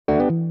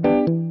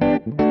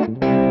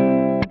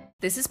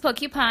This is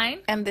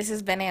Porcupine. And this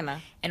is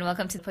Banana. And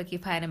welcome to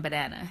Porcupine and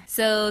Banana.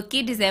 So,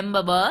 ki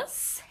December,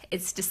 boss.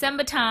 It's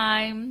December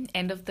time,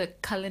 end of the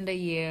calendar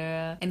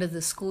year, end of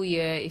the school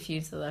year if you're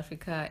in South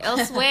Africa.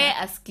 Elsewhere,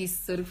 aski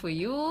sorry for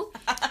you.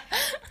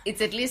 It's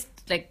at least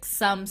like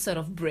some sort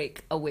of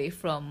break away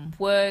from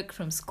work,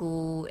 from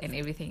school, and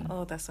everything.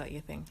 Oh, that's what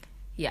you think.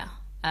 Yeah.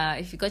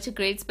 If you got your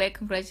grades back,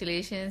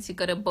 congratulations. You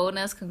got a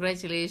bonus,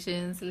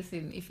 congratulations.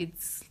 Listen, if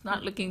it's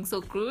not looking so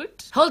good,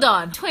 hold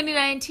on.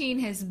 2019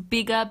 has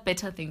bigger,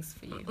 better things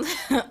for you.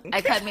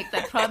 I can't make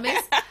that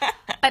promise.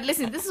 But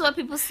listen, this is what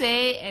people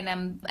say,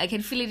 and I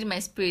can feel it in my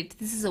spirit.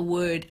 This is a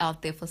word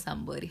out there for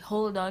somebody.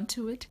 Hold on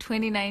to it.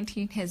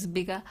 2019 has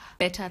bigger,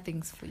 better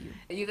things for you.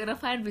 You're going to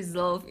find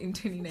resolve in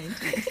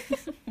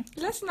 2019.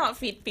 Let's not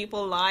feed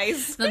people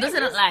lies. No, those are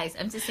not lies.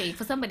 I'm just saying,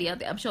 for somebody out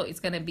there, I'm sure it's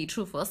going to be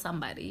true for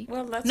somebody.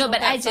 Well, that's no,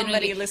 but I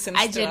somebody listens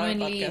to our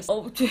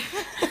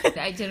podcast.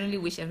 I genuinely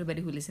wish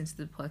everybody who listens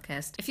to the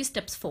podcast a few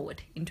steps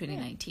forward in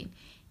 2019.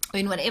 Or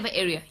in whatever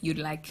area you'd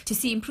like to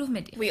see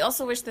improvement in. We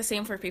also wish the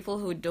same for people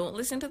who don't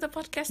listen to the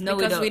podcast. No,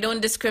 because we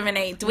don't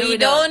discriminate. No, we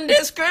don't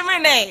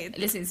discriminate.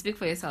 Listen, speak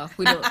for yourself.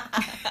 We don't.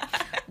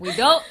 We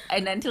don't.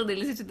 And until they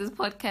listen to this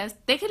podcast,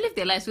 they can live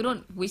their lives. We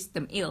don't wish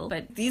them ill.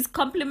 But these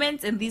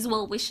compliments and these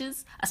well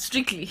wishes are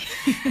strictly.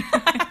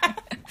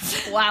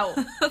 Wow.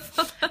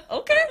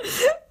 Okay.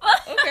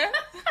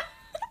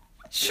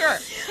 Sure.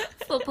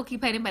 For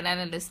Porcupine and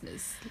Banana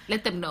listeners,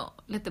 let them know.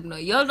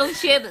 Y'all don't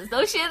share this.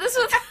 Don't share this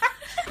with.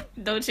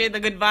 Don't share the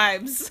good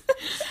vibes.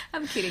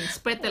 I'm kidding.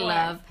 Spread the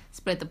love.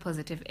 Spread the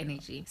positive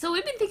energy. So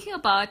we've been thinking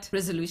about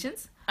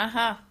resolutions.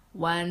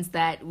 Ones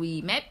that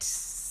we met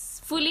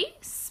fully,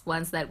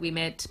 ones that we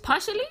met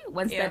partially,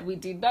 ones that we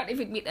did not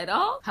even meet at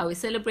all, how we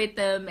celebrate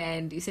them,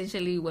 and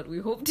essentially what we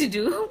hope to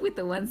do with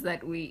the ones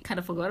that we kind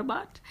of forgot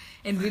about,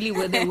 and really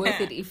were they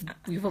worth it if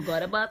we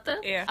forgot about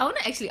them. I want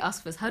to actually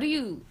ask first, how do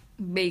you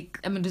make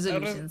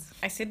resolutions?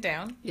 I sit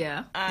down.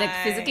 Like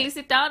physically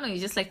sit down, or you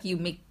just like you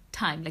make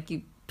time, like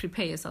you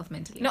prepare yourself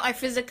mentally? No, I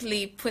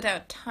physically put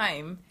out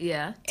time.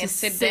 To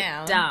sit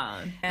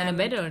down on a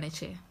bed or on a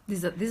chair.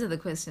 These are the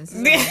questions.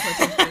 These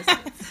are important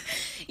questions.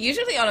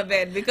 Usually on a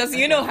bed, because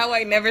you know how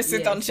I never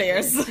sit on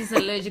chairs. Yes. She's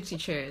allergic to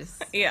chairs.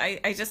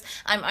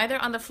 I'm either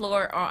on the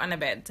floor or on a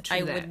bed.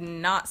 I would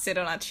not sit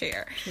on a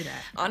chair. True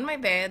that. On my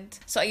bed.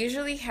 So I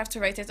usually have to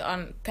write it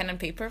on pen and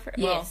paper.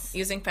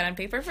 Using pen and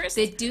paper first.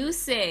 They do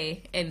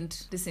say, and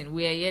listen,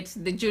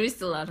 the jury's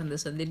still out on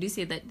this one. They do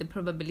say that the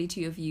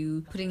probability of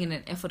you putting in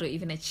an effort or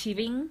even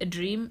achieving a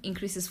dream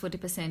increases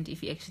 40%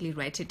 if you actually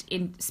write it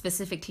in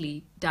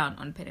specifically down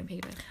on pen and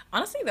paper.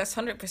 Honestly, that's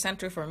 100%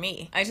 true for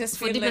me. I just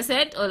feel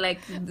 40% or like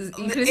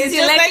increases it's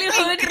your just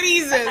likelihood? like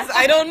increases.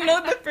 I don't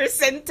know the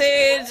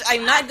percentage.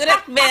 I'm not good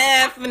at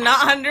math. Not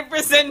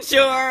 100%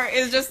 sure.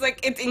 It's just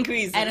like it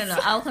increases. I don't know.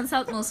 I'll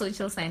consult more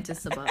social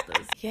scientists about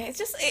this.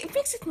 It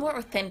makes it more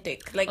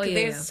authentic. Like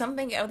there's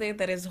something out there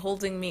that is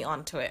holding me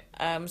onto it.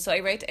 So I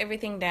write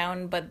everything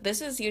down, but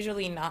this is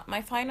usually not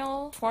my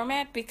final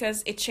format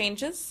because it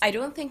changes. I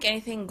don't think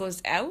anything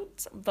goes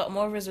out, but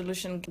more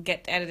resolution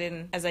get added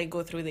in as I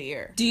go through the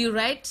year. Do you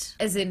write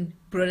as in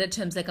broader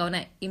terms, like I want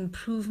to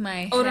improve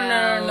my health?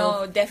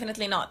 No,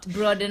 definitely not.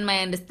 Broaden my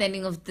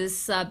understanding of this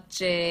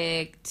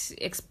subject,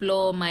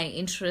 explore my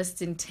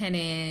interest in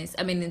tennis,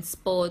 in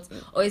sports,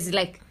 or is it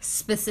like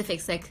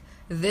specifics, like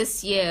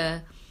this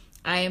year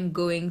I am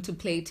going to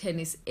play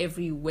tennis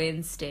every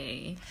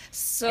Wednesday,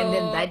 and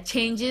then that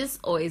changes,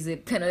 or is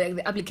it kind of like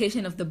the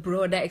application of the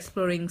broader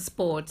exploring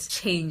sports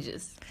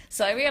changes?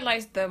 So I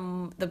realized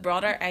the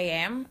broader I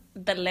am,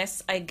 the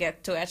less I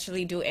get to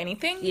actually do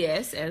anything.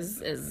 Yes,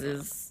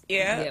 as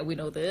yeah, we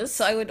know this.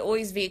 So I would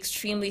always be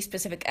extremely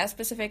specific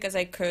as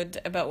I could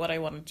about what I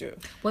want to do.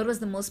 What was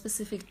the most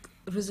specific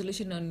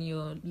resolution on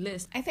your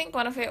list? I think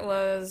one of it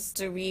was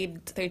to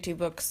read 30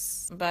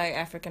 books by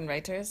African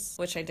writers,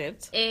 which I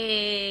did.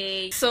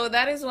 So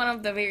that is one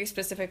of the very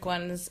specific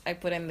ones I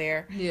put in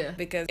there.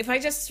 Because if I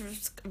just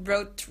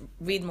wrote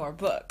read more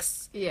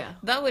books,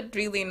 that would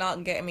really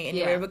not get me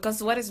anywhere.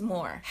 Because what is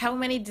more? How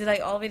many did I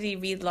already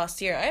read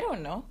last year? I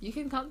don't know. You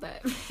can count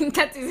that.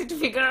 That's easy to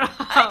figure out.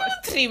 I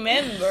don't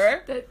remember.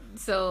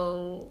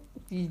 So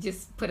you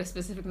just put a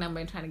specific number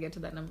and trying to get to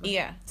that number.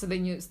 So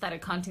then you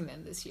started counting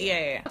them this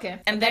year. Okay.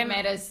 And that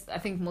matters, I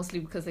think, mostly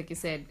because, like you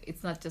said,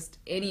 it's not just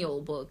any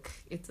old book.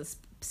 It's a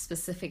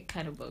specific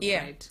kind of book,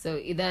 right? So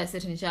either a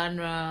certain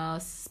genre,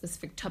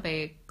 specific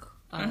topic,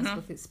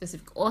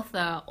 specific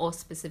author, or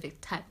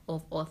specific type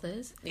of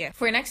authors.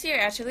 For next year,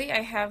 actually,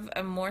 I have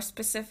a more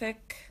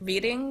specific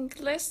reading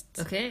list.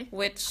 Okay.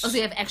 So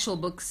you have actual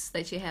books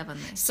that you have on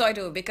there? So I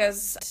do,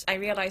 because I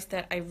realized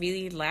that I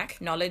really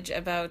lack knowledge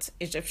about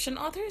Egyptian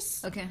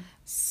authors. Okay.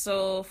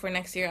 So for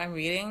next year, I'm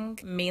reading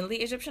mainly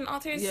Egyptian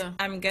authors. Yeah.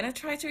 I'm gonna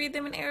try to read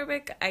them in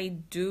Arabic. I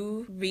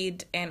do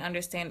read and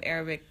understand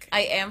Arabic.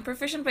 I am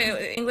proficient, but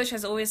English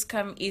has always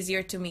come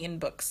easier to me in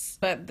books.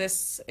 But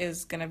this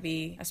is gonna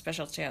be a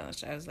special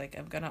challenge. I was like,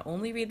 I'm gonna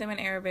only read them in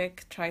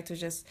Arabic, try to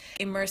just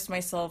immerse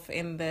myself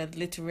in the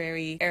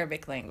literary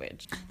Arabic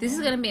language. This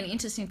is gonna be an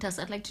interesting test.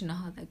 I'd like to know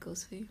how that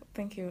goes for you.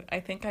 Thank you. I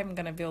think I'm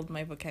gonna build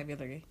my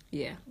vocabulary.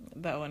 Yeah.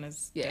 That one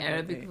is... Yeah,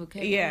 Arabic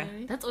vocabulary. Yeah.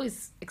 That's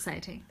always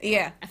exciting.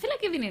 Yeah. I feel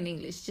like even in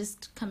English,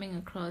 just coming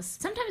across...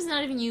 Sometimes it's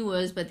not even new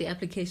words, but the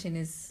application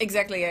is...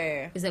 Exactly,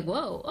 yeah. It's like,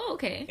 whoa, oh,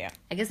 okay. Yeah.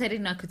 I guess I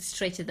didn't know I could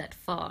stretch it that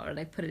far, or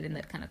like put it in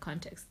that kind of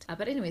context.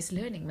 But anyways,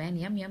 learning, man.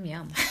 Yum, yum,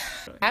 yum.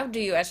 How do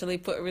you actually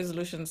put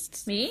resolutions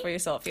for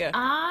yourself? Yeah.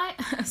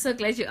 I'm so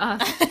glad you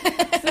asked.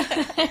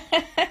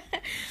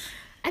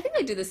 I think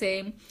I do the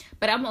same,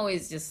 but I'm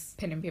always just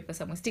pen and paper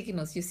somewhere. Sticky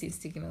notes, you see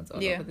sticky notes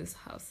all over this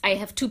house. I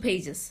have 2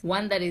 pages.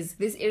 One that is,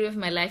 this area of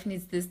my life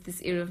needs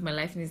this area of my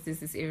life needs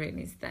this area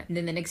needs that. And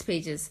then the next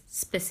page is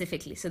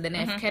specifically. So then I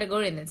have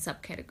category and then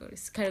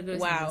subcategories.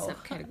 Categories and then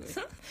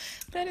subcategories.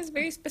 That is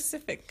very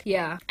specific.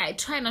 Yeah. I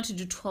try not to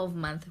do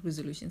 12-month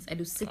resolutions. I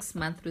do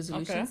 6-month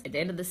resolutions. Okay. At the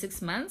end of the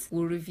 6 months,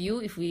 we'll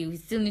review if we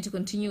still need to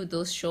continue with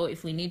those show,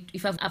 if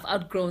I've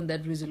outgrown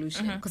that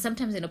resolution. Because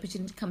sometimes an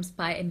opportunity comes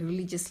by and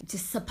really just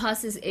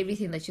surpasses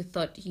everything that you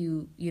thought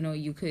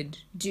you could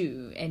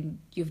do, and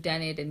you've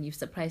done it and you've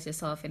surprised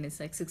yourself, and it's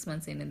like 6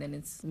 months in, and then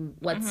it's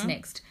what's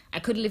next. I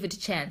could leave it to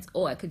chance,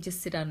 or I could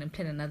just sit down and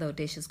plan another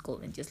audacious goal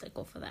and just like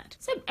go for that.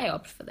 So I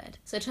opt for that.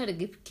 So I try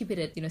to keep it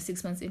at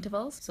 6 months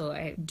intervals. So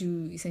I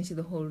do essentially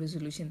the whole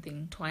resolution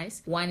thing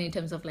twice. One in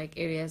terms of like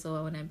areas, I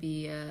want to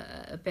be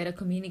a better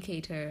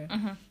communicator.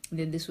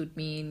 Then this would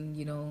mean,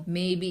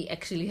 maybe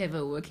actually have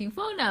a working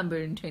phone number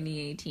in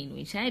 2018,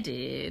 which I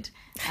did.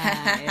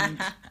 And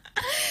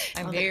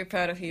I'm very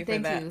proud of you for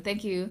that.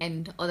 Thank you.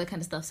 And all that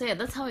kind of stuff. So yeah,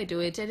 that's how I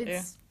do it. And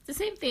it's the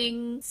same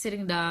thing,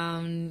 sitting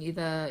down,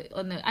 either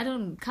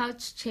on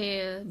couch,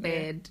 chair,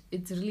 bed.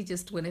 It's really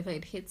just whenever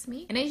it hits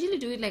me. And I usually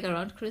do it like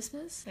around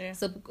Christmas. Yeah.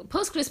 So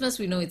post-Christmas,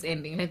 we know it's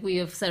ending. Like we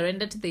have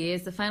surrendered to the year.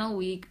 It's the final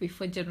week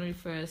before January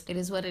 1st. It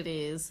is what it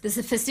is. The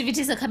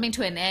festivities are coming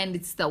to an end.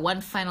 It's the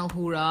one final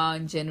hoorah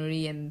in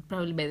January, and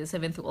probably by the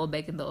 7th, we're all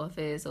back in the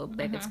office or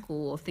back at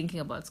school or thinking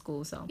about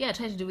school. So yeah, I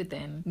try to do it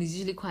then. It's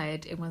usually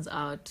quiet. Everyone's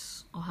out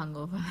or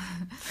hungover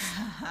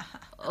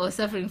or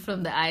suffering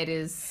from the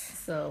itis.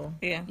 So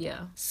yeah.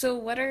 So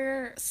what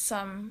are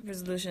some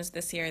resolutions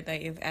this year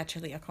that you've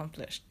actually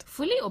accomplished?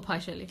 Fully or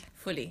partially?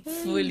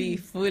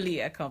 Fully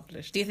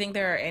accomplished. Do you think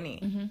there are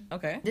any?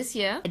 Okay. This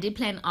year, I did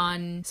plan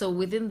on, so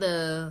within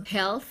the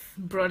health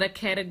broader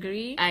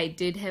category, I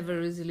did have a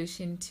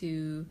resolution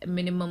to a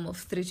minimum of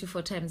 3 to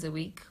 4 times a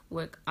week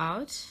work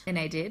out, and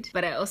I did.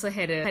 But I also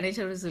had a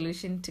financial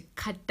resolution to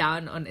cut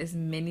down on as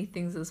many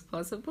things as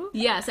possible.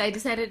 Yeah, so I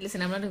decided,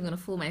 listen, I'm not even going to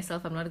fool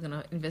myself. I'm not going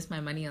to invest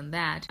my money on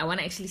that. I want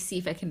to actually see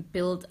if I can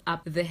build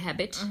up the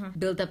habit,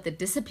 build up the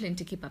discipline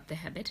to keep up the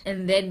habit,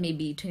 and then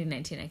maybe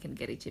 2019 I can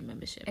get a gym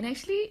membership. And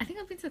actually, I think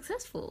I've been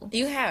successful.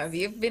 You have.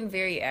 You've been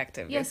very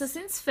active. Yeah, so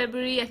since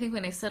February, I think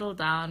when I settled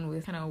down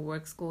with kind of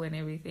work, school, and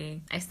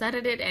everything, I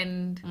started it,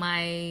 and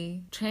my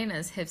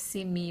trainers have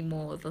seen me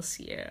more this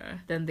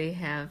year than they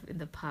have in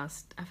the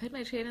past. I've had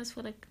my trainers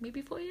for like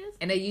maybe 4 years,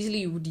 and I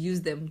usually would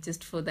use them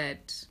just for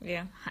that.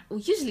 Yeah.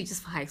 Usually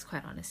just for hikes,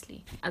 quite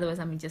honestly. Otherwise,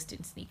 I'm just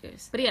in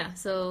sneakers. But yeah,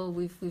 so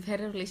we've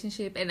had a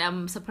relationship, and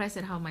I'm surprised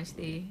at how much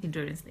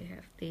endurance they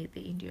have. They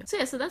endure. So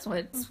yeah, so that's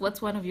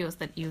what's one of yours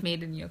that you've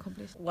made and you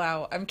accomplished.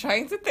 Wow, I'm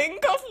trying to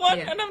think of one,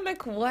 and I'm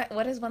like,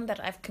 what is one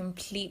that I've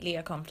completely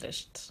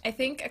accomplished? I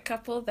think a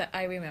couple that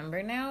I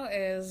remember now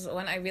is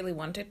when I really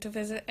wanted to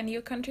visit a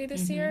new country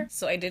this year,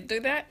 so I did do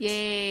that.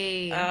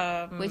 Yay!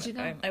 Where'd you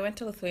go? I went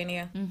to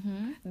Lithuania.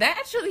 That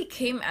actually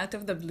came out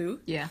of the blue.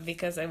 Yeah.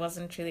 Because I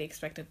wasn't really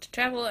expected to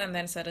travel, and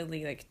then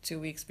suddenly, like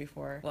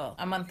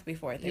a month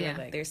before, they were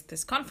like, "There's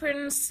this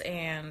conference,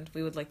 and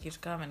we would like you to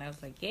come," and I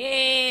was like,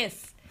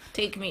 "Yes."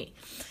 Take me.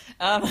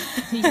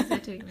 You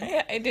said take me.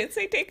 Yeah, I did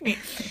say take me.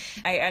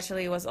 I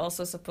actually was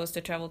also supposed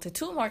to travel to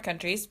 2 more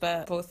countries,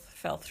 but both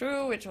fell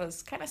through, which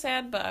was kind of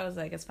sad, but I was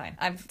like, it's fine.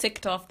 I've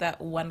ticked off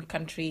that one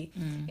country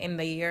in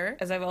the year.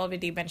 As I've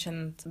already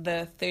mentioned,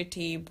 the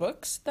 30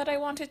 books that I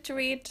wanted to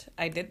read,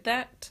 I did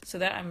that. So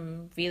that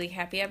I'm really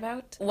happy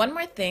about. One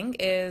more thing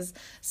is,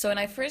 so when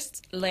I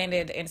first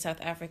landed in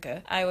South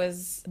Africa, I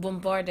was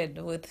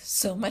bombarded with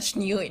so much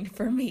new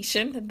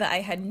information that I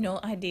had no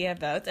idea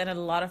about, and a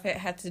lot of it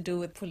had to do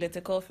with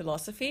political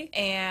philosophy,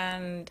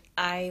 and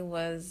I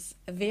was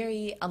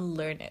very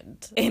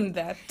unlearned in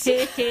that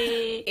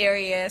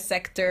area,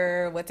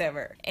 sector,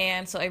 whatever.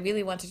 And so I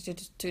really wanted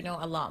to know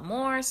a lot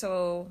more,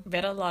 so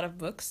read a lot of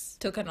books,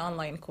 took an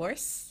online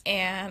course,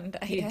 and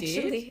I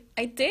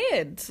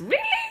did. Really?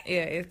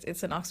 Yeah,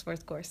 it's an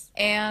Oxford course.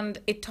 And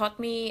it taught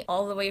me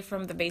all the way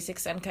from the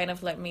basics and kind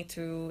of led me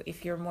through,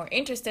 if you're more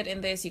interested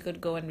in this, you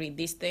could go and read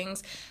these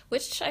things,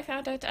 which I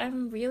found out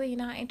I'm really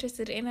not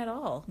interested in at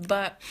all.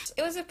 But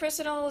it was a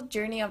personal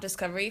journey of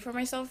discovery for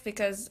myself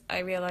because I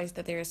realized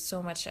that there is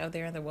so much out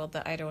there in the world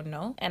that I don't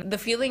know. And the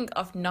feeling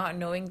of not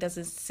knowing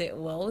doesn't sit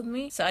well with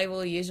me. So I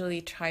will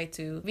usually try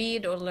to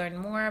read or learn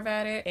more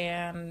about it.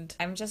 And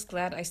I'm just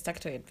glad I stuck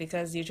to it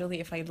because usually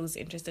if I lose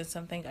interest in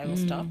something, I will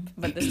stop.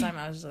 But this time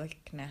I was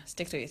like, nah,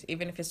 stick to it.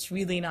 Even if it's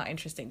really not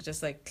interesting,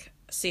 just like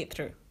see it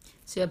through.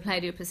 So you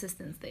applied your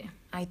persistence there.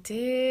 I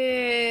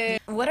did.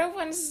 What are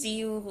ones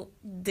you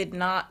did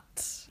not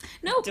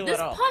do this at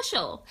all?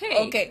 Partial.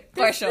 Hey. Okay,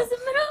 partial.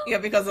 Yeah,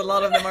 because a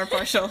lot of them are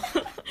partial.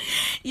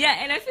 Yeah,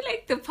 and I feel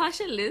like the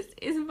partial list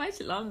is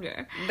much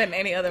longer than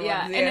any other ones.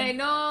 Yeah, and I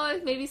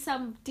know maybe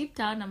some deep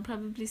down I'm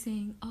probably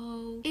saying,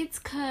 oh, it's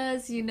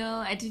because,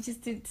 I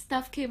did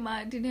stuff came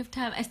out, didn't have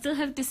time. I still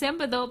have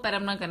December though, but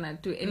I'm not gonna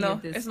do any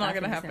of this. No, it's not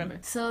gonna happen. December.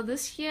 So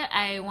this year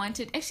I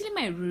wanted, actually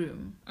my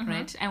room,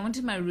 right? I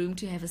wanted my room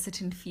to have a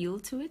certain feel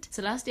to it.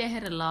 So last year I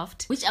had a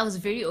loft, which I was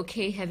very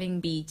okay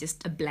having be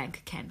just a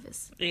blank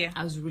canvas. Yeah.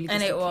 I was really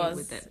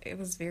with it. It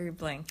was very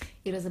blank.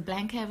 It was a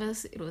blank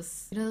canvas. It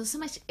was, there was so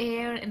much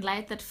air and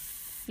light that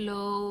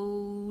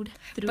flowed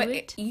through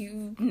it. But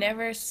you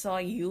never saw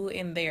you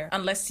in there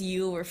unless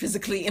you were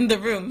physically in the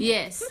room.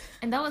 Yes,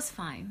 and that was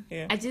fine.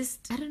 Yeah. I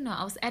don't know,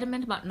 I was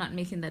adamant about not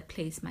making that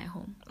place my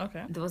home.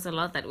 Okay. There was a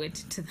lot that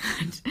went into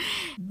that.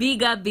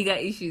 bigger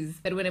issues.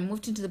 But when I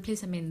moved into the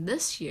place I'm in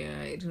this year,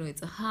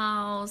 it's a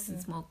house,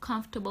 it's more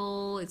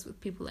comfortable, it's with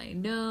people I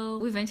know.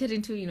 We ventured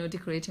into,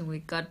 decorating. We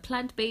got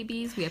plant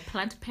babies, we are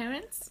plant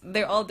parents.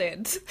 They're all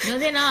dead. No,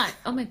 they're not.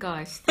 Oh my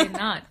gosh, they're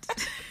not.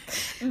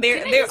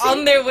 They're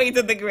on their way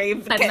to the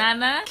grave.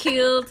 Banana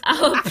killed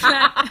our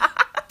plant.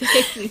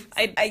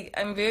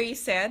 I'm very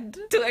sad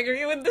to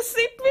agree with the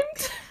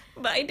statement,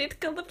 but I did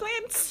kill the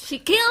plants. She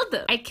killed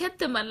them. I kept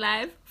them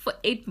alive for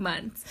 8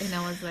 months, and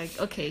I was like,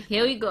 okay,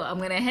 here we go. I'm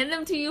gonna hand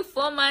them to you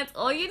 4 months.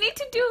 All you need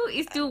to do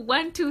is do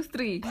 1, 2,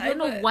 3. I don't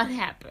know what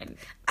happened.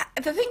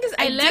 The thing is,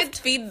 I left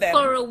feed them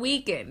for a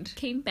weekend.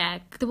 Came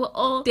back, they were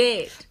all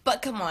dead.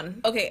 But come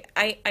on, okay,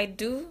 I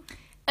do.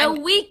 A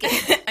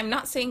weekend. I'm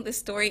not saying this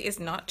story is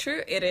not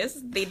true. It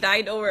is. They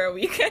died over a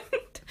weekend.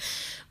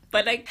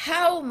 But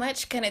how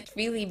much can it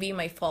really be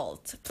my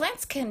fault?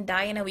 Plants can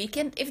die in a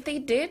weekend. If they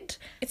did,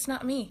 it's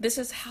not me. This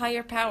is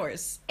higher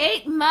powers.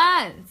 8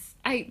 months.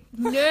 I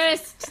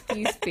nursed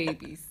these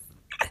babies.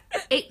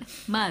 8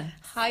 months.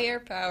 Higher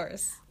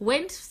powers.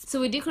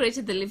 So we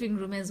decorated the living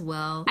room as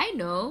well. I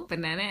know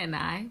Banana and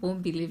I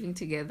won't be living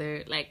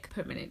together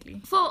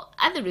permanently for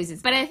other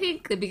reasons, but I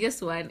think the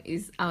biggest one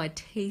is our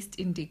taste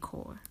in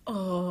decor.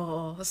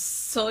 Oh,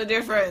 so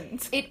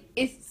different. It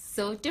is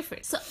so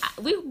different. So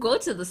we go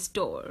to the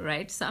store,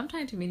 right? So I'm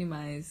trying to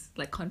minimize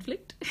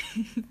conflict.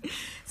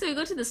 So we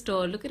go to the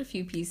store, look at a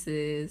few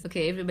pieces.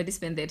 Okay, everybody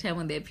spend their time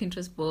on their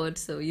Pinterest board.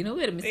 So we had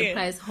a Mr.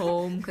 Price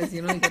home because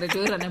you gotta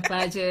do it on a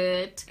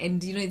budget,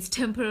 and it's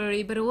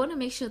temporary. But I want to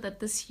make sure that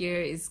this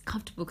year is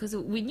comfortable because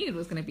we knew it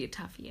was gonna be a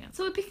tough year.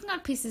 So we're picking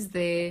out pieces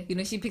there.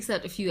 She picks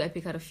out a few, I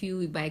pick out a few.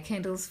 We buy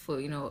candles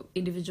for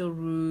individual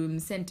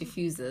rooms, scent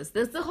diffusers.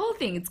 There's the whole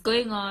thing. It's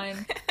going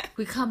on.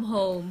 We come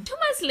home 2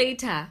 months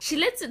later. She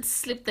lets it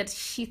slip that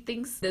she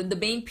thinks the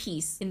main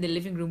piece in the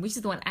living room, which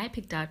is the one I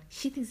picked out,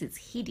 she thinks it's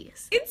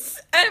hideous. It's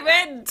a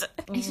red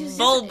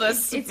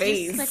bulbous it's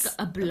face. It's just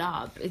a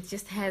blob. It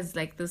just has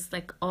this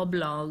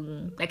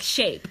oblong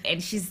shape,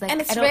 and she's like,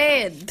 and it's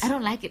red. I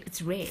don't like it.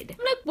 It's red.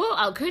 I'm like, well,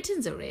 our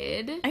curtains are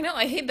red. I know.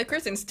 I hate the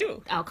curtains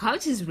too. Our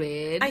couch is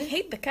red. I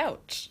hate the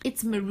couch.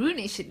 It's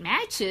maroonish. It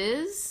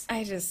matches.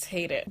 I just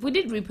hate it. We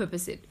did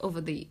repurpose it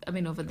over the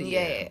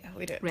yeah,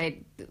 we did.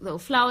 Red little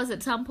flowers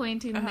at some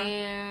point in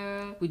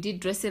there. We did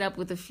dress it up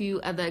with a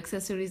few other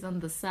accessories on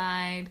the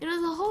side. It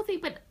was a whole thing,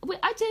 but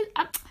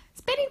I'm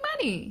spending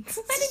money.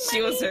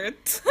 She was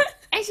hurt.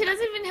 And she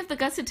doesn't even have the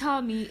guts to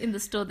tell me in the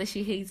store that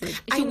she hates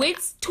it. She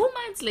waits 2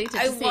 months later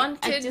to can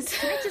I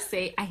just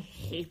say, I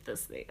hate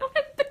this thing. I'm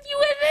like, but you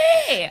were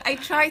there. I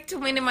tried to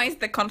minimize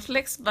the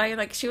conflicts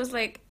by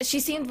she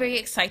seemed very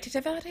excited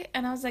about it.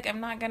 And I was like,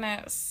 I'm not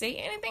gonna say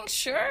anything,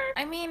 sure.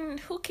 I mean,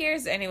 who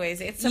cares anyways?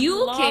 It's a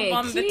blob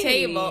on the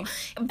table.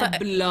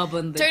 But a blob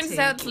on the table. Turns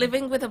out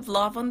living with a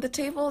blob on the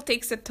table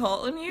takes a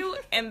toll on you.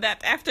 And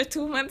that after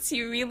 2 months,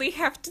 you really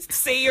have to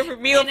say your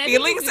real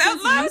feelings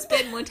out loud. You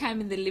spend more time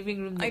in the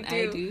living room than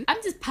I do.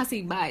 I'm just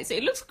passing by, so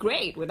it looks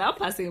great without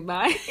passing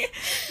by.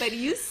 But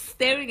you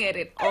staring at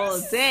it all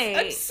day.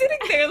 I'm sitting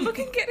there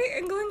looking at it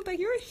and going like,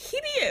 you're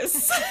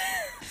hideous.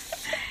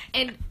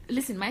 And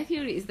listen, my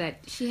theory is that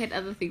she had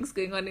other things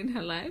going on in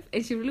her life,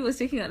 and she really was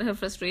taking out her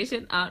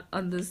frustration out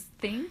on this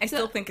thing. I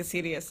still think it's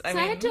hideous. I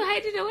had to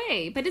hide it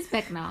away, but it's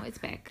back now. It's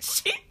back.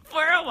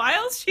 For a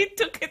while, she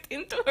took it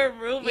into her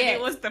room, and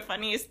it was the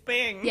funniest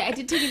thing. Yeah, I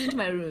did take it into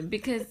my room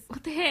because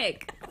what the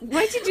heck?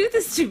 Why'd you do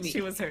this to me?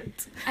 She was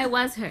hurt. I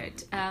was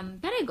hurt.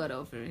 But I got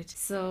over it.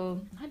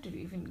 So how did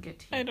we even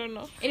get here? I don't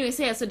know. Anyway,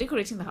 so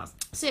decorating the house.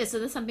 So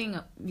that's something,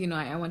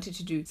 I wanted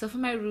to do. So for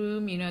my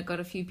room, I got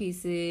a few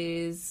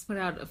pieces, put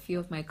out a few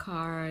of my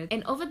cards.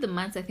 And over the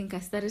months, I think I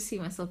started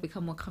seeing myself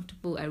become more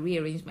comfortable. I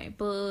rearranged my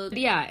book. But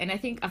yeah, and I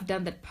think I've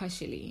done that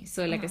partially.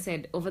 So like I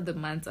said, over the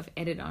months, I've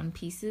added on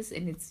pieces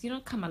and it's,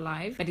 come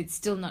alive. But it's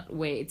still not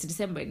where, it's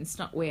December and it's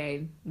not where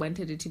I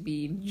wanted it to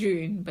be in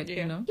June. But,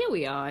 here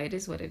we are. It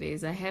is what it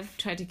is. I have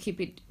tried to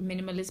keep it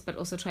minimalist, but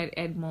also try to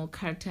add more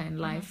character and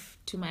life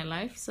to my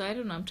life. So I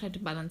don't know. I'm trying to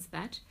balance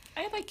that.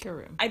 I like your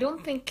room. I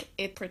don't think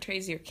it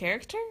portrays your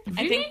character.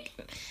 Really?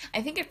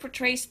 I think it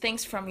portrays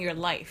things from your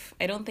life.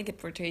 I don't think it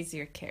portrays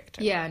your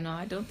character. Yeah, no,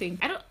 I don't.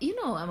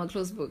 I'm a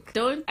closed book.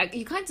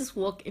 You can't just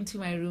walk into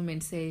my room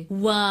and say,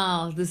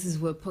 wow, this is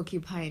where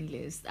Porcupine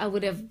lives. I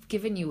would have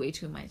given you way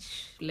too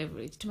much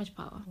leverage, too much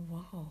power.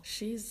 Wow.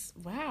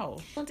 Wow.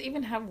 I don't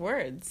even have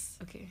words.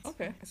 Okay.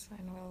 That's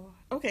fine. Well,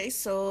 okay,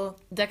 so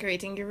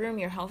decorating your room,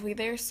 you're halfway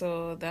there,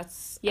 so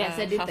that's yes,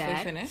 I did halfway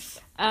that. Finished.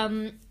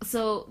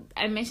 So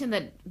I mentioned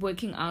that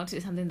working out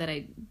is something that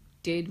I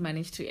did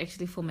manage to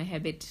actually form a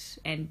habit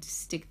and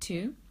stick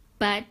to.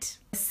 But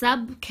a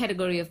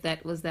subcategory of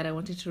that was that I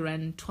wanted to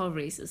run 12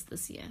 races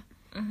this year.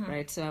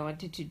 Right? So I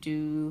wanted to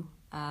do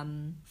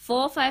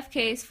 4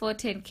 5Ks, 4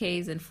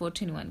 10Ks, and 4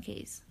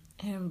 21Ks.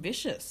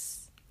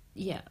 Ambitious.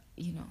 Yeah,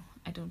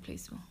 I don't play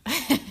small.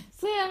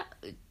 So yeah,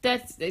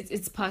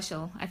 it's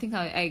partial. I think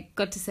I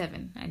got to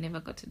 7. I never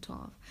got to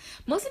 12.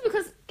 Mostly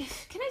because,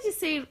 can I just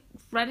say,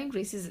 running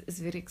races is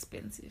very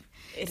expensive.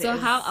 It is.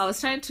 How I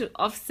was trying to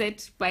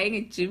offset buying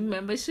a gym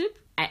membership,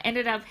 I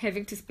ended up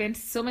having to spend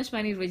so much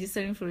money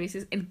registering for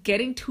races, and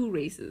getting 2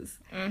 races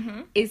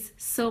is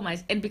so much.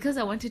 And because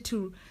I wanted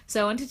to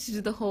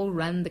do the whole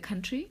run the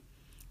country.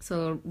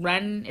 So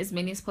run as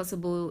many as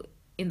possible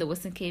in the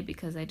Western Cape,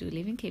 because I do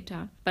live in Cape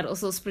Town, but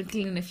also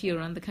sprinkling in a few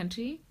around the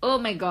country. Oh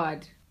my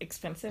God.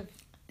 Expensive.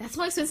 That's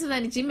more expensive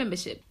than a gym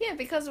membership. Yeah,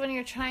 because when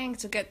you're trying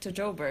to get to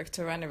Joburg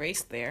to run a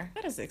race there,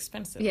 that is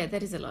expensive. Yeah,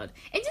 that is a lot.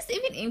 And just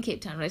even in Cape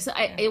Town, right? So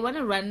I want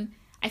to run,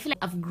 I feel like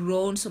I've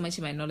grown so much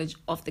in my knowledge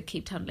of the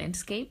Cape Town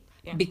landscape.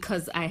 Yeah.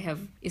 Because I have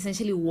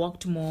essentially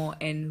walked more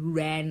and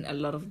ran a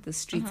lot of the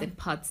streets and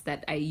parts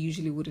that I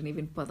usually wouldn't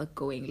even bother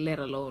going, let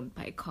alone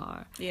by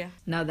car. Yeah.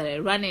 Now that I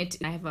run it,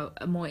 I have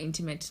a more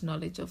intimate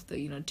knowledge of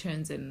the,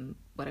 turns and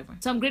whatever.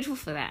 So I'm grateful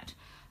for that.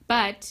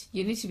 But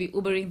you need to be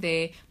Ubering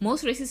there.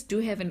 Most races do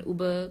have an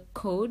Uber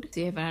code, so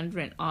you have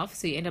 100 off,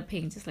 so you end up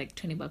paying just like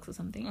 $20 or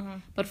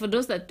something. But for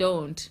those that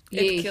don't,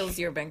 it kills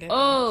your bank account.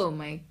 Oh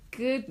my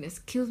goodness,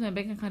 kills my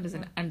bank account is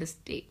an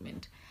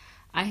understatement.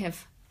 I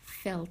have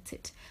felt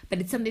it, but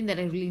it's something that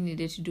I really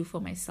needed to do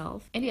for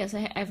myself. And yes,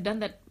 I've done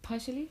that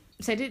partially.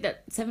 So I did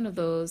that 7 of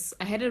those.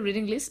 I had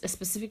a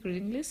specific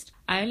reading list.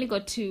 I only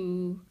got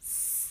to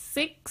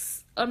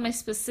 6 on my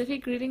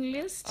specific reading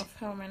list. Of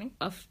how many?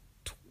 Of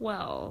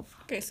 12.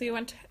 Okay,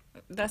 so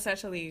that's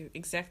actually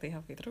exactly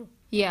halfway through.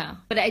 Yeah,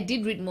 but I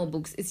did read more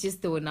books. It's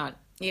just they were not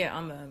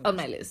on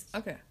my list.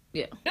 Okay.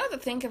 Yeah. The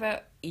thing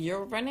about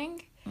your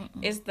running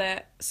is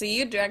that, so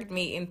you dragged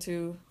me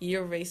into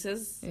your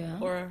races,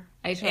 or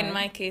I tried. In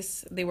my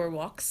case they were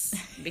walks,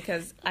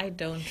 because I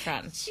don't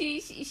run.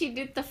 She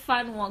did the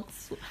fun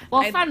walks,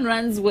 fun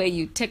runs where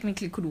you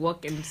technically could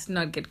walk and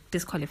not get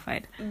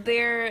disqualified.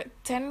 They're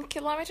 10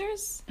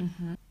 kilometers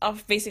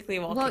of basically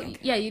walking. Well,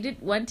 yeah, you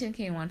did 1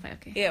 10K and 1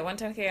 5K. Yeah, 1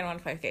 10K and 1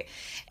 5K,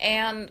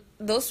 and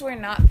those were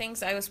not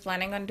things I was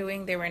planning on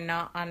doing. They were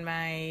not on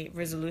my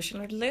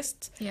resolution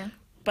list. Yeah,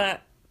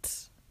 but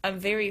I'm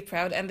very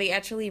proud, and they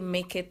actually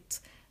make it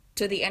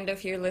to the end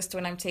of your list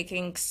when I'm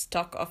taking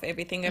stock of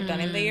everything I've done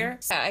in the year.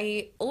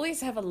 I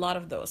always have a lot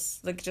of those,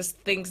 like just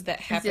things that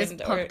happened.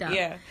 Just popped up.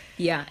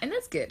 Yeah, and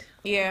that's good.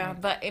 Yeah,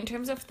 but in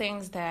terms of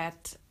things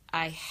that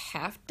I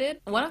have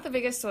did, one of the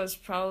biggest was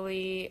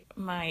probably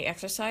my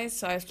exercise.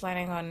 So I was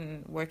planning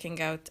on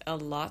working out a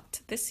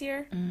lot this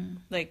year,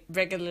 like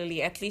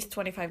regularly, at least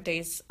 25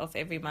 days of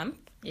every month.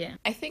 Yeah,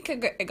 I think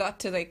I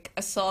got to like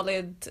a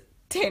solid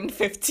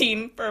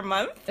 10-15 per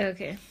month.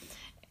 Okay.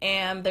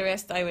 And the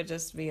rest I would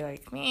just be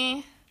like,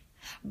 meh.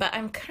 But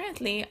I'm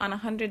currently on a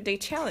 100-day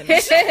challenge.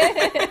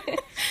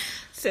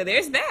 So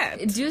there's that.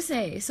 Do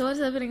say. So what's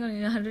happening on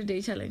your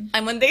 100-day challenge?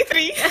 I'm on day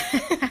 3.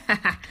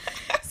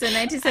 So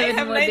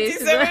 97 more days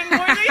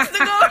to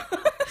go.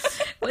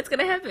 What's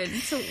gonna happen?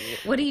 So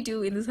what do you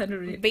do in this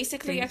 100?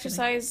 Basically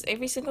exercise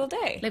every single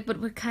day. Like, but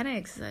what kind of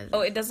exercise?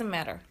 Oh, it doesn't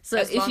matter. So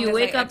if you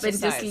wake up and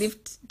just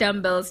lift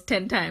dumbbells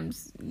 10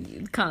 times,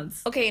 it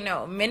counts. Okay,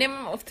 no,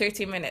 minimum of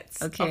 30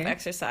 minutes of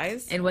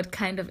exercise. And what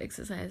kind of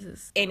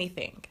exercises?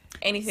 Anything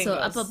so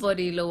goes. Upper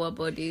body, lower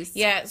bodies.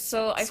 Yeah,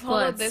 so I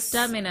followed this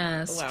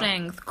stamina,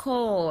 strength,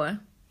 core.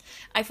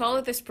 I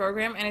followed this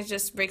program, and it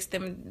just breaks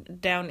them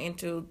down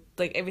into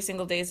like every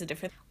single day is a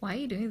different. Why are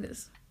you doing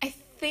this? I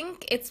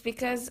think it's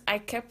because I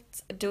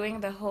kept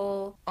doing the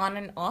whole on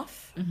and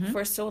off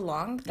for so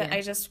long that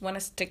I just want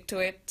to stick to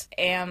it.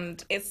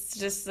 And it's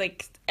just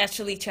like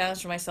actually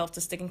challenged myself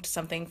to sticking to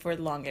something for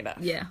long enough.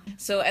 Yeah.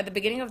 So at the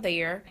beginning of the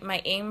year,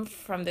 my aim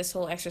from this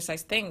whole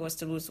exercise thing was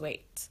to lose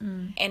weight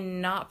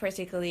and not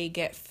particularly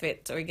get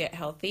fit or get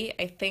healthy.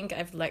 I think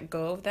I've let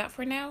go of that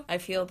for now. I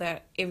feel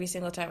that every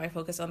single time I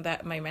focus on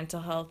that, my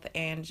mental health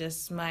and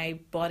just my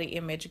body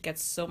image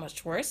gets so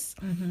much worse.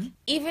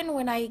 Even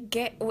when I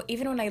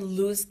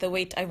lose the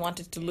weight I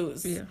wanted to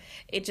lose,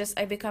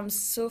 I become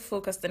so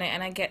focused on it,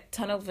 and I get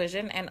tunnel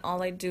vision, and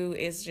all I do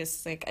is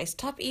just like I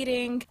stop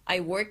eating, I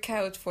work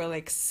out for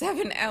like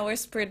 7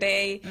 hours per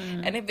day,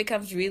 and it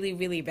becomes really,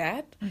 really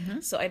bad.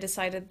 So I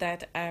decided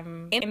that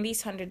in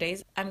these 100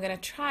 days, I'm gonna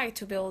try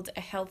to build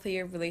a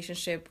healthier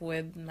relationship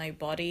with my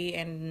body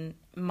and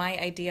my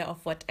idea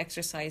of what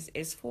exercise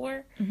is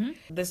for.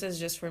 This is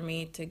just for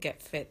me to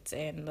get fit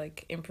and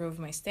like improve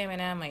my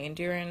stamina, my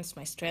endurance,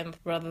 my strength,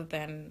 rather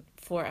than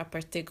for a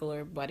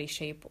particular body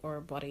shape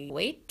or body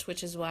weight,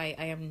 which is why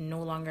I am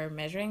no longer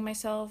measuring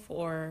myself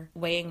or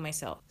weighing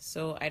myself.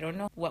 So I don't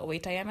know what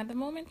weight I am at the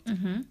moment,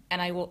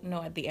 and I won't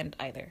know at the end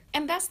either.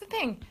 And that's the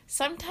thing.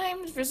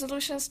 Sometimes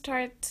resolutions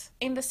start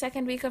in the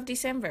second week of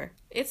December.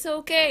 It's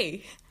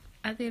okay.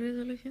 Are they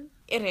resolutions?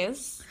 It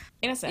is,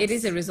 in a sense. It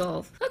is a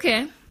resolve.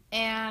 Okay.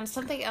 And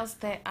something else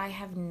that I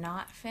have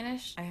not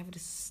finished. I have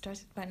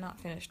started but not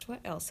finished. What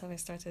else have I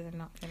started and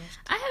not finished?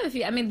 I have a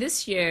few. I mean,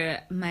 this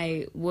year,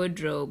 my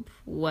wardrobe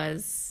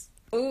was...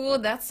 Oh,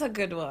 that's a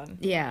good one.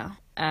 Yeah.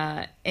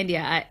 And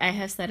yeah, I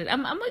have started.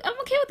 I'm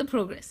okay with the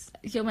progress.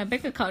 My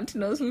bank account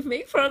knows we've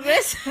made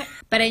progress.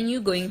 But I knew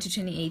going into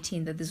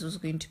 2018 that this was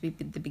going to be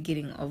the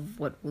beginning of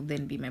what would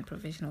then be my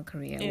professional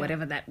career,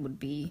 whatever that would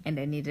be. And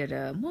I needed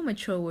a more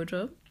mature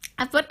wardrobe.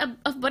 I've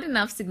bought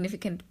enough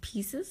significant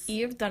pieces.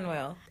 You've done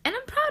well. And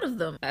I'm proud of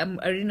them. I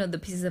already know the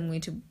pieces I'm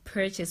going to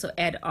purchase or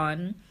add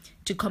on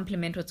to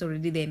complement what's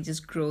already there and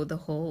just grow the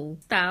whole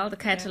style, the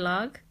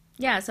catalog.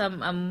 Yeah, so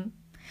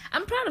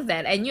I'm proud of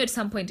that. I knew at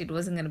some point it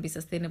wasn't going to be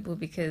sustainable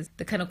because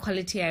the kind of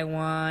quality I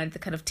want, the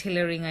kind of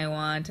tailoring I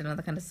want and all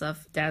that kind of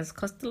stuff does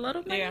cost a lot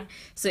of money. Yeah.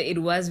 So it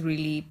was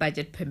really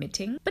budget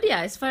permitting. But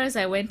yeah, as far as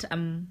I went,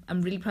 I'm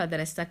really proud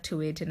that I stuck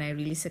to it and I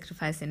really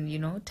sacrificed and,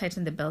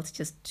 tightened the belt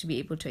just to be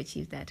able to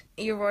achieve that.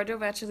 Your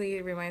wardrobe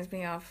actually reminds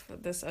me of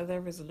this other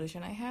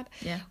resolution I had,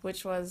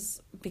 which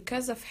was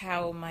because of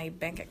how my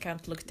bank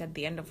account looked at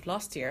the end of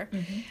last year,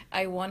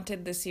 I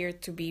wanted this year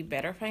to be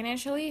better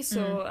financially.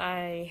 So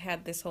I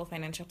had this whole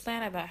financial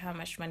plan about how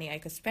much money I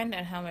could spend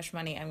and how much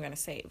money I'm going to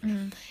save.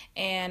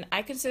 And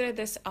I consider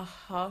this a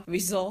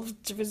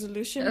half-resolved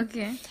resolution.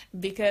 Okay.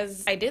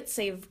 Because I did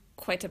save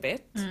quite a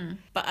bit,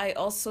 but I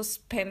also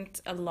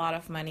spent a lot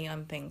of money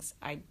on things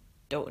I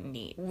don't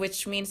need,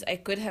 which means I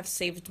could have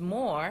saved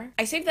more.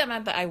 I saved the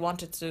amount that I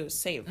wanted to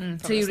save.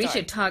 So you reach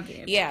your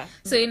target. Yeah.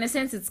 So in a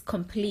sense, it's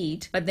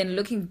complete, but then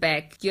looking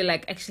back, you're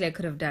like, actually, I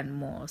could have done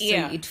more. So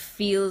it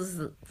feels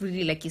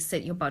really like you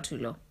set your bar too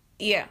low.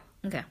 Yeah.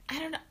 Okay. I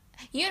don't know.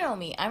 You know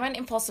me. I'm an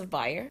impulsive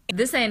buyer.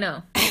 This I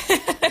know.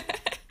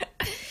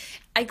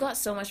 I got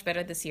so much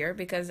better this year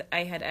because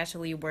I had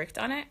actually worked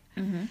on it.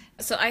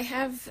 So I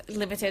have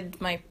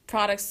limited my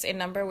products in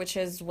number, which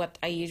is what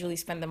I usually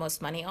spend the most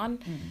money on.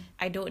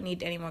 I don't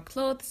need any more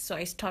clothes, so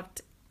I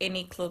stopped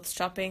any clothes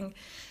shopping.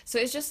 So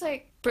it's just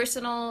like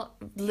personal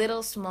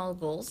little small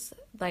goals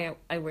that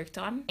I worked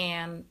on,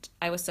 and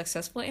I was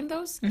successful in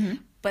those.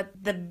 But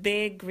the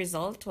big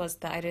result was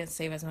that I didn't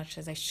save as much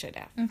as I should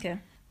have. Okay.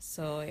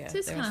 So yeah, so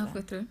it's kind of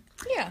halfway through.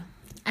 Yeah.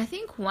 I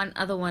think one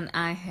other one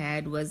I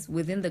had was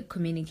within the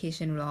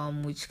communication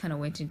realm, which kind of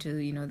went into,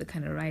 the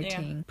kind of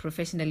writing. Yeah.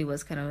 Professionally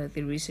was kind of like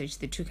the research.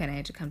 The two kind of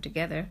had to come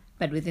together.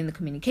 But within the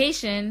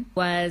communication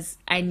was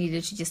I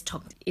needed to just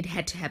talk. It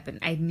had to happen.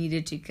 I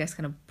needed to just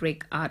kind of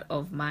break out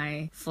of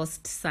my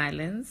forced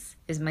silence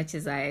as much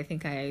as I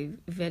think I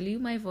value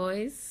my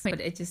voice.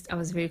 But I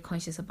was very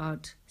conscious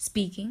about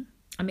speaking.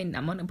 I mean,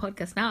 I'm on a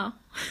podcast now.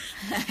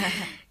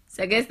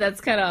 So I guess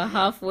that's kind of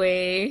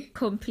halfway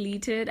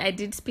completed. I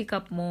did speak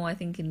up more, I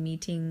think, in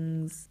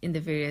meetings in the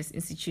various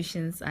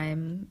institutions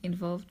I'm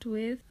involved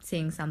with,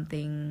 saying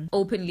something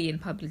openly and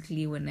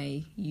publicly when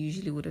I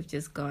usually would have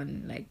just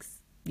gone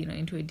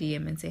into a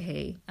DM and say,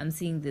 hey, I'm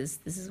seeing this.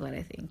 This is what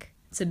I think.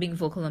 So being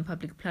vocal on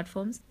public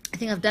platforms. I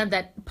think I've done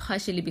that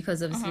partially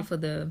because obviously for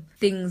the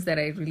things that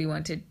I really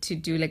wanted to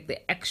do, like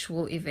the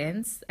actual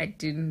events, I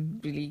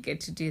didn't really get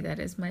to do that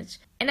as much.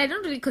 And I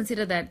don't really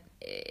consider that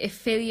a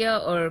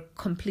failure or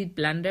complete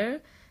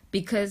blunder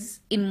because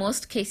in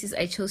most cases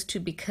I chose to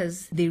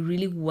because there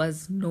really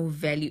was no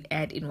value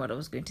add in what I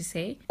was going to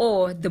say,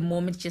 or the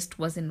moment just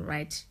wasn't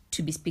right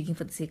to be speaking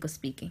for the sake of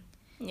speaking.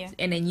 Yeah.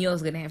 And I knew I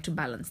was going to have to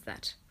balance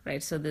that,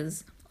 right? So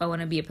I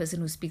want to be a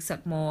person who speaks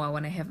out more. I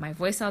want to have my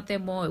voice out there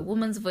more, a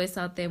woman's voice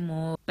out there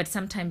more. But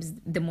sometimes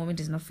the moment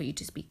is not for you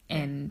to speak.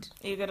 And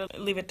you got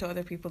to leave it to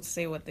other people to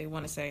say what they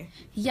want to say.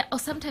 Yeah, or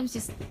sometimes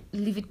just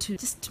leave it to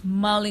just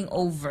mulling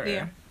over.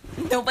 Yeah.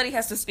 Nobody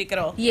has to speak at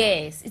all.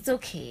 Yes, it's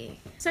okay.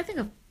 So I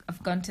think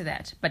I've gone to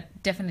that.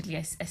 But definitely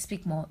I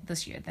speak more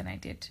this year than I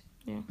did.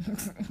 Yeah.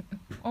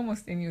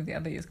 almost any of the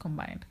other years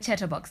combined.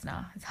 Chatterbox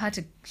now. It's hard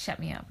to shut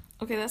me up.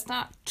 Okay, that's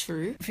not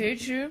true. Very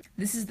true.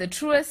 This is the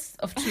truest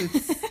of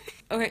truths.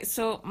 Okay,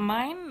 so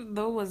mine,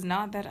 though, was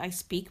not that I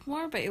speak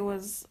more, but it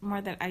was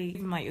more that I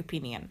give my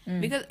opinion.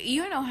 Because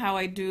you know how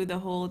I do the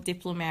whole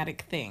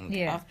diplomatic thing.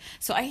 Yeah.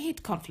 So I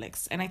hate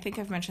conflicts, and I think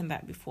I've mentioned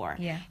that before.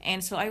 Yeah.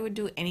 And so I would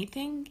do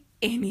anything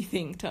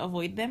to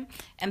avoid them,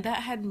 and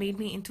that had made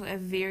me into a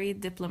very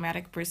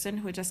diplomatic person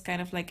who just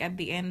kind of like at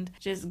the end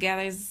just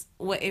gathers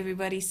what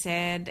everybody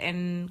said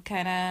and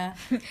kind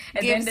of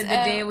at the end of the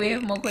day we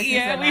have more questions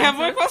than we have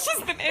more questions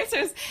than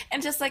answers,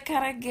 and just like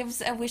kind of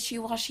gives a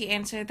wishy-washy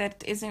answer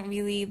that isn't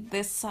really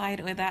this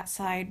side or that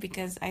side,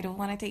 because I don't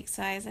want to take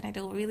sides and I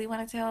don't really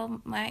want to tell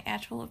my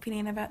actual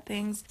opinion about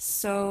things.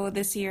 So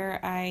this year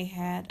I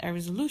had a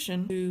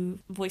resolution to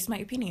voice my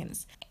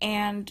opinions,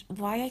 and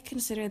why I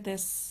consider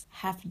this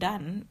half done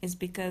is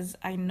because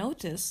I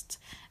noticed,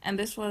 and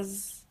this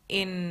was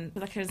in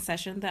the current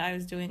session that I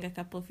was doing a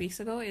couple of weeks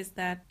ago, is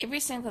that every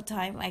single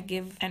time I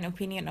give an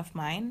opinion of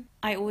mine,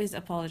 I always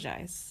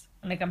apologize.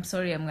 Like, I'm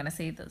sorry, I'm gonna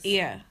say this.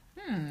 Yeah.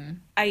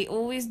 I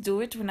always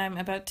do it when I'm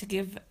about to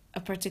give a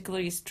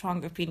particularly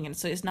strong opinion.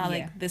 So it's not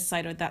like this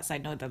side or that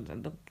side. No,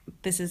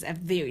 this is a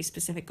very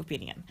specific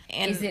opinion.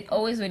 And is it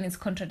always when it's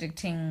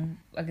contradicting,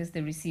 I guess,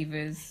 the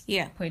receiver's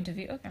point of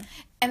view? Okay.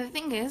 And the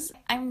thing is,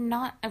 I'm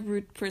not a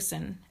rude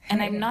person,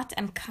 and I'm not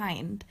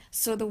unkind.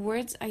 So the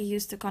words I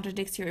use to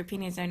contradict your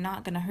opinions are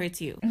not going to hurt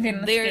you.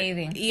 They're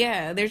scathing.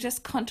 Yeah, they're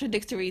just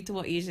contradictory to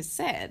what you just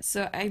said.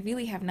 So I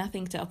really have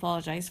nothing to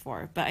apologize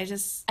for. But I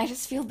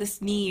just feel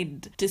this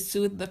need to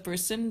soothe the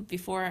person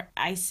before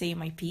I say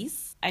my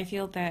piece. I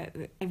feel that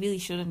I really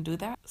shouldn't do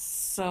that.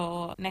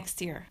 So next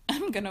year,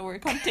 I'm going to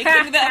work on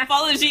taking the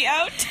apology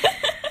out.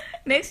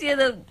 Next year,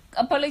 the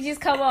apologies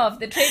come off.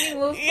 The training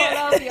will fall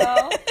off,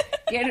 y'all.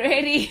 Get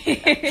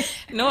ready.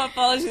 No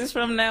apologies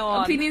from now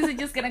on. Opinions are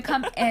just gonna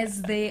come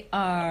as they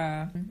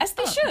are. As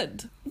they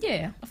should.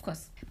 Yeah, of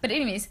course. But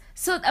anyways,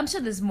 so I'm sure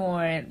there's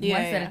more ones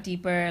that are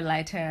deeper,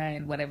 lighter,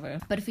 and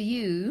whatever. But for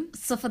you,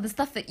 so for the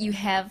stuff that you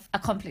have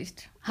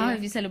accomplished, how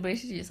have you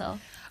celebrated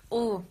yourself?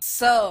 Oh,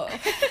 so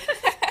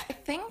I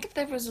think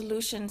the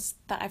resolutions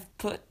that I've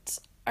put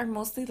are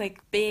mostly like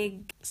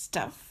big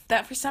stuff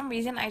that for some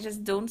reason I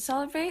just don't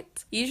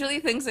celebrate. Usually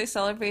things I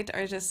celebrate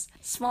are just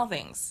small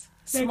things.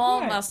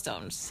 Small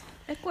milestones.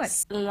 Like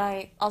what?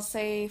 Like, I'll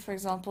say, for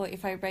example,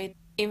 if I write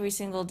every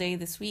single day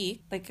this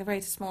week, like I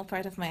write a small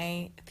part of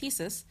my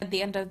thesis, at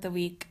the end of the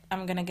week,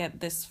 I'm gonna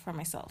get this for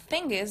myself.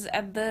 Thing is,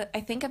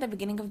 I think at the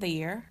beginning of the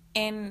year,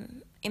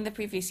 and in the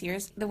previous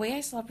years, the way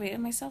I celebrated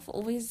myself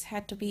always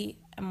had to be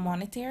a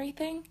monetary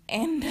thing,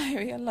 and I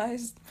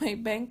realized my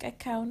bank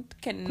account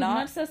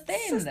cannot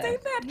sustain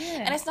that.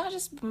 Yeah. And it's not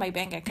just my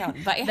bank account,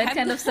 but that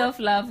kind of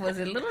self-love was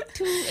a little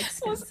too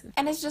expensive.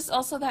 And it's just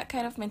also that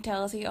kind of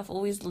mentality of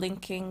always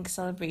linking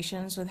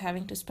celebrations with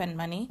having to spend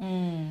money.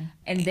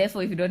 And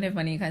therefore, if you don't have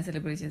money, you can't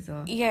celebrate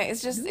yourself. Yeah,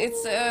 it's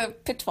a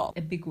pitfall.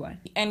 A big one.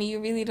 And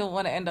you really don't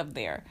want to end up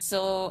there.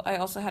 So I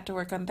also had to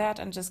work on that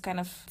and just kind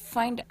of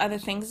find other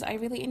things I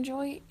really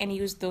enjoy and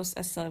use those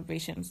as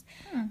celebrations.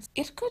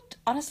 It could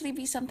honestly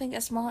be something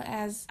as small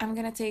as I'm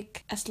gonna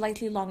take a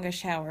slightly longer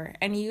shower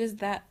and use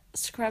that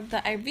scrub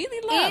that I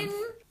really love.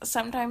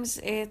 Sometimes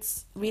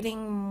it's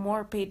reading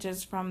more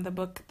pages from the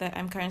book that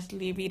I'm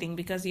currently reading,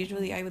 because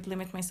usually I would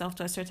limit myself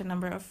to a certain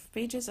number of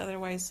pages,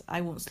 otherwise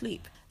I won't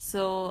sleep.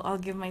 So I'll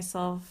give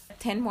myself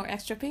 10 more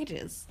extra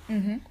pages.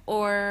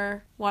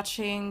 Or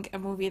watching a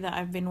movie that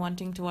I've been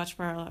wanting to watch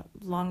for a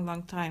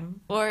long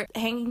time, or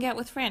hanging out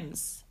with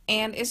friends.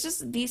 And it's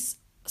just these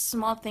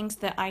small things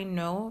that I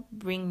know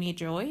bring me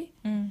joy.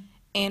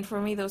 And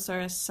for me, those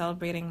are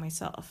celebrating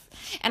myself.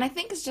 And I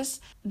think it's just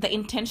the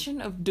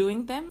intention of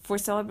doing them for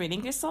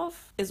celebrating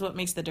yourself is what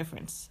makes the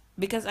difference.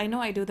 Because I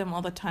know I do them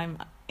all the time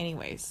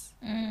anyways.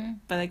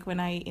 But like when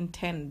I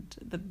intend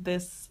that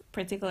this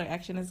particular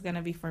action is going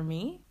to be for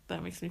me,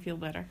 that makes me feel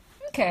better.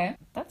 Okay,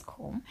 that's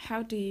cool.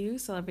 How do you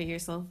celebrate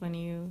yourself when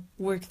you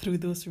work through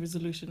those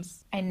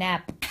resolutions? I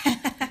nap.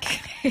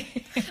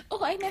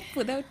 Oh, I nap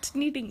without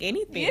needing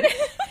anything.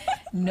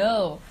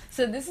 No.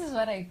 So this is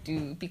what I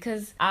do,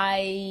 because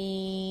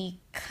I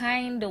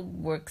kind of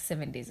work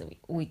 7 days a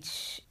week,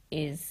 which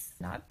is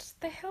not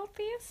the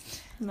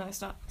healthiest. No,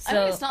 it's not. So, I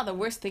mean, it's not the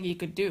worst thing you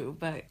could do,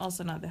 but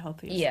also not the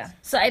healthiest. Yeah.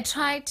 So I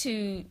try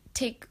to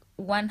take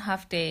one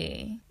half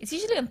day. It's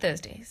usually on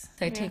Thursdays.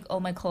 So I take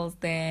all my calls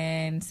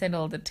then, send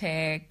all the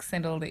texts,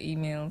 send all the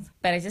emails.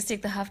 But I just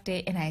take the half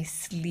day and I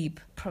sleep.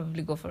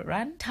 Probably go for a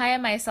run. Tire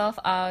myself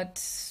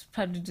out.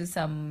 Probably do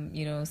some,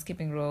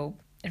 skipping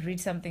rope.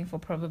 Read something for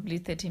probably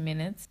 30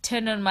 minutes.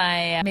 Turn on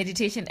my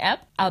meditation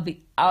app. I'll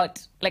be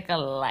out like a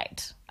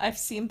light. I've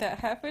seen that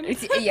happen.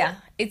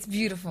 It's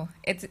beautiful.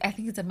 I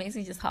think it's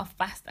amazing just how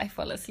fast I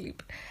fall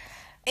asleep.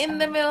 In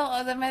the middle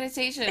of the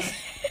meditation.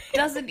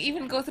 Doesn't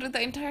even go through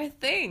the entire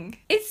thing.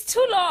 It's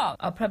too long.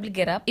 I'll probably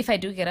get up. If I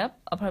do get up,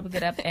 I'll probably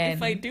get up and...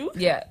 If I do?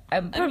 Yeah.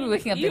 I'm probably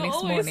waking up the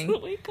next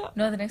morning. Wake up.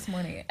 No, the next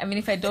morning. I mean,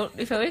 if I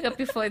wake up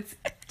before it's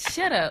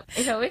Shut up.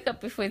 If I wake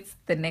up before it's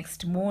the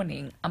next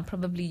morning, I'm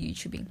probably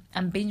YouTubing.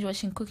 I'm binge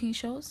watching cooking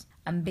shows.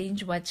 I'm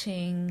binge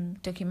watching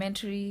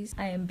documentaries.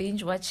 I am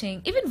binge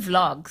watching even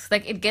vlogs.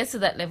 Like, it gets to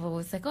that level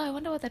where it's like, oh, I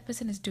wonder what that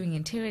person is doing.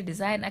 Interior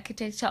design,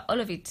 architecture, all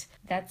of it.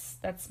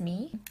 That's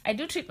me. I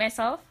do treat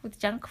myself with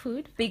junk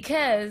food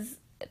because,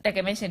 like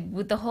I mentioned,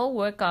 with the whole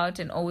workout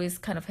and always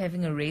kind of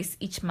having a race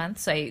each month.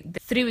 So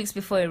 3 weeks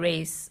before a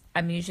race,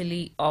 I'm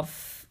usually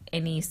off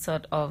any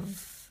sort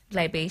of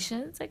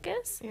libations, I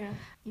guess. Yeah,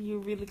 you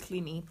really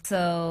clean eat.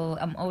 So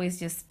I'm always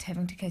just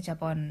having to catch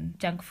up on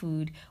junk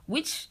food,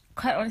 which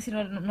quite honestly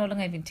no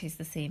longer even tastes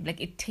the same.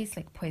 Like, it tastes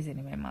like poison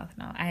in my mouth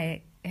now.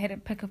 I had a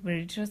pack of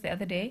burritos the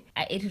other day.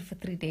 I ate it for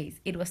 3 days.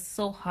 It was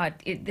so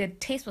hot. The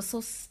taste was so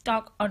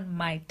stuck on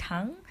my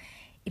tongue.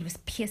 It was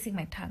piercing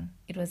my tongue.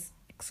 It was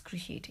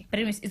excruciating. But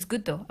anyways, it's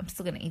good though. I'm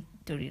still gonna eat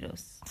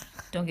Doritos.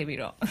 Don't get me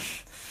wrong.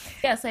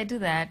 Yeah, so I do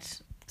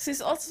that. So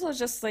it's also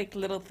just like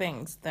little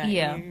things that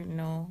you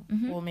know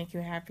will make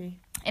you happy.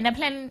 And I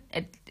plan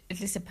at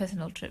least a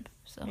personal trip.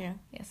 So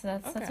so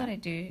that's what I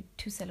do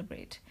to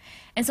celebrate.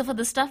 And so for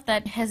the stuff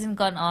that hasn't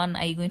gone on,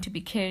 are you going to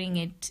be carrying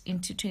it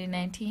into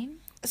 2019?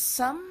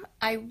 Some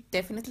I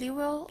definitely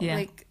will. Yeah.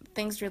 Like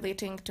things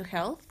relating to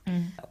health.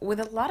 With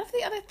a lot of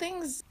the other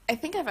things, I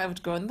think I've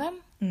outgrown them.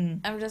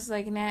 I'm just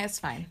like, nah, it's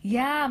fine.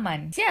 Yeah,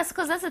 man. Yes,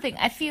 because that's the thing.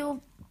 I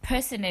feel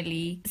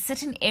personally,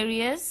 certain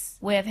areas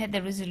where I've had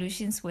the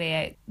resolutions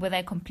whether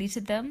I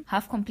completed them,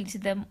 half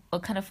completed them, or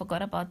kind of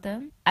forgot about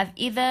them, I've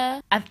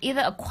either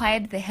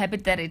acquired the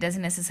habit that it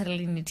doesn't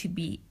necessarily need to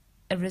be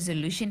a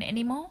resolution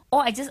anymore,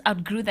 or I just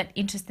outgrew that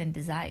interest and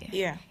desire.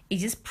 Yeah, it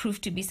just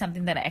proved to be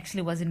something that I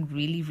actually wasn't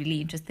really,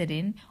 really interested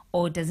in,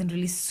 or doesn't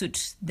really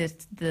suit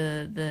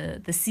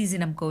the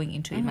season I'm going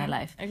into in my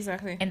life.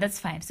 Exactly, and that's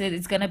fine. So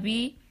it's gonna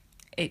be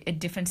a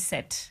different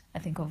set, I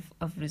think, of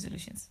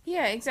resolutions.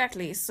 Yeah,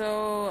 exactly.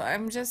 So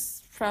I'm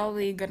just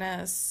probably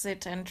gonna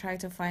sit and try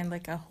to find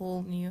like a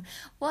whole new,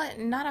 well,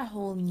 not a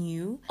whole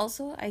new.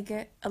 Also, I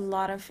get a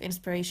lot of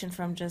inspiration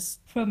from just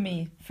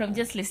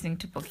listening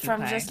to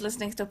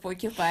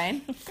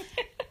Porcupine.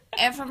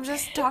 And from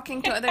just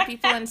talking to other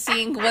people and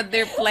seeing what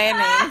they're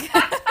planning.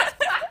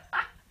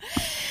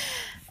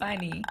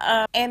 Funny.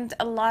 And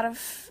a lot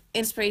of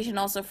inspiration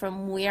also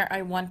from where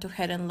I want to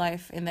head in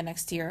life in the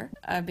next year,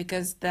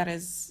 because that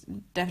is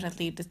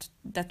definitely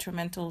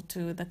detrimental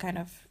to the kind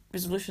of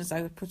resolutions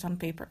I would put on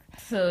paper.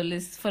 So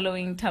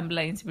following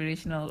Tumblr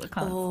inspirational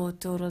accounts. Oh,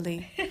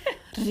 totally.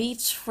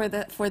 Reach for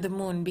the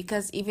moon,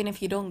 because even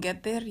if you don't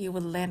get there, you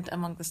will land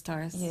among the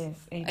stars. Yes,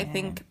 amen. I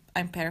think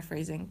I'm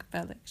paraphrasing,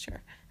 but like,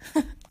 sure.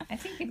 I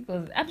think it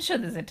goes. I'm sure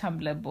there's a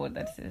Tumblr board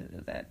that says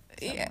that.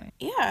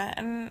 Yeah,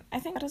 and I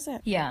think that is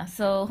it. Yeah,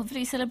 so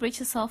hopefully you celebrate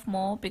yourself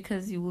more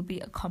because you will be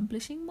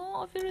accomplishing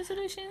more of your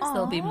resolutions.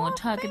 They'll be more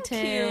targeted.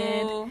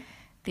 Thank you.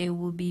 They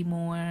will be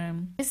more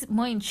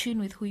in tune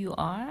with who you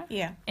are.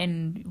 Yeah.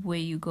 And where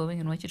you're going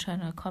and what you're trying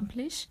to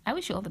accomplish. I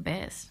wish you all the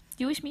best.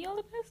 Do you wish me all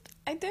the best?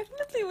 I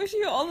definitely wish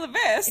you all the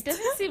best. It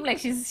doesn't seem like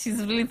she's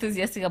really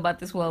enthusiastic about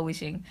this well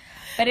wishing.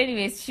 But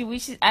anyways,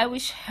 I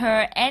wish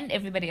her and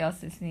everybody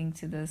else listening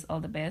to this all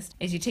the best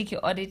as you take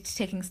your audit,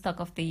 taking stock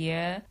of the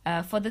year.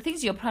 For the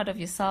things you're proud of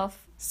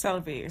yourself.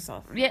 Celebrate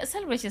yourself. Yeah,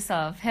 celebrate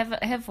yourself.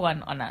 Have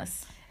one on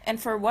us. And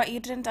for what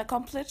you didn't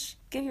accomplish,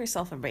 give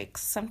yourself a break.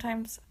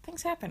 Sometimes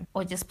things happen.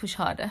 Or just push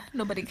harder.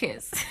 Nobody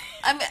cares.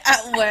 I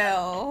mean,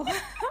 well...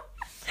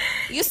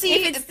 You see,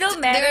 if it still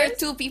matters, there are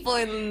two people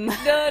in...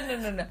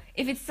 No.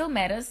 If it still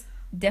matters,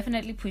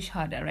 definitely push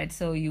harder, right?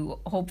 So you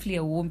hopefully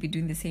won't be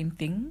doing the same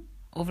thing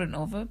over and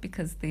over,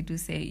 because they do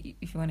say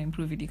if you want to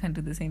improve it, you can't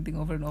do the same thing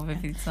over and over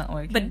if it's not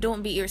working. But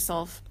don't beat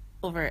yourself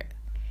over it.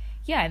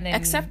 Yeah, and then...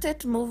 Accept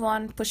it, move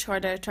on, push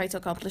harder, try to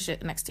accomplish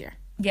it next year.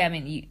 Yeah, I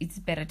mean, it's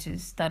better to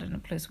start in a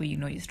place where you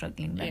know you're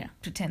struggling than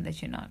pretend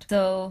that you're not.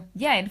 So,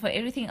 yeah, and for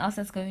everything else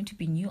that's going to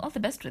be new, all the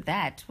best with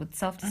that, with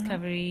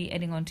self-discovery,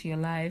 adding on to your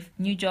life.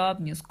 New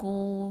job, new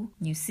school,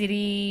 new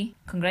city.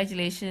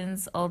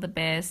 Congratulations, all the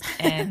best.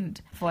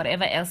 And for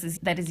whatever else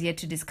that is yet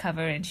to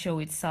discover and show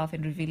itself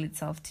and reveal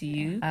itself to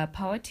you,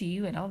 power to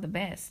you and all the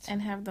best.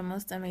 And have the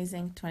most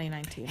amazing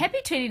 2019. Happy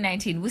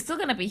 2019. We're still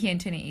going to be here in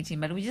 2018,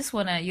 but we just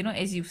want to,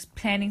 as you're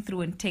planning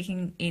through and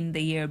taking in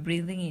the year,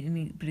 breathing it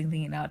in,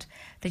 breathing it out,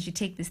 that you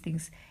take these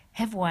things,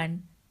 have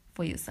one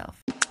for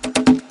yourself.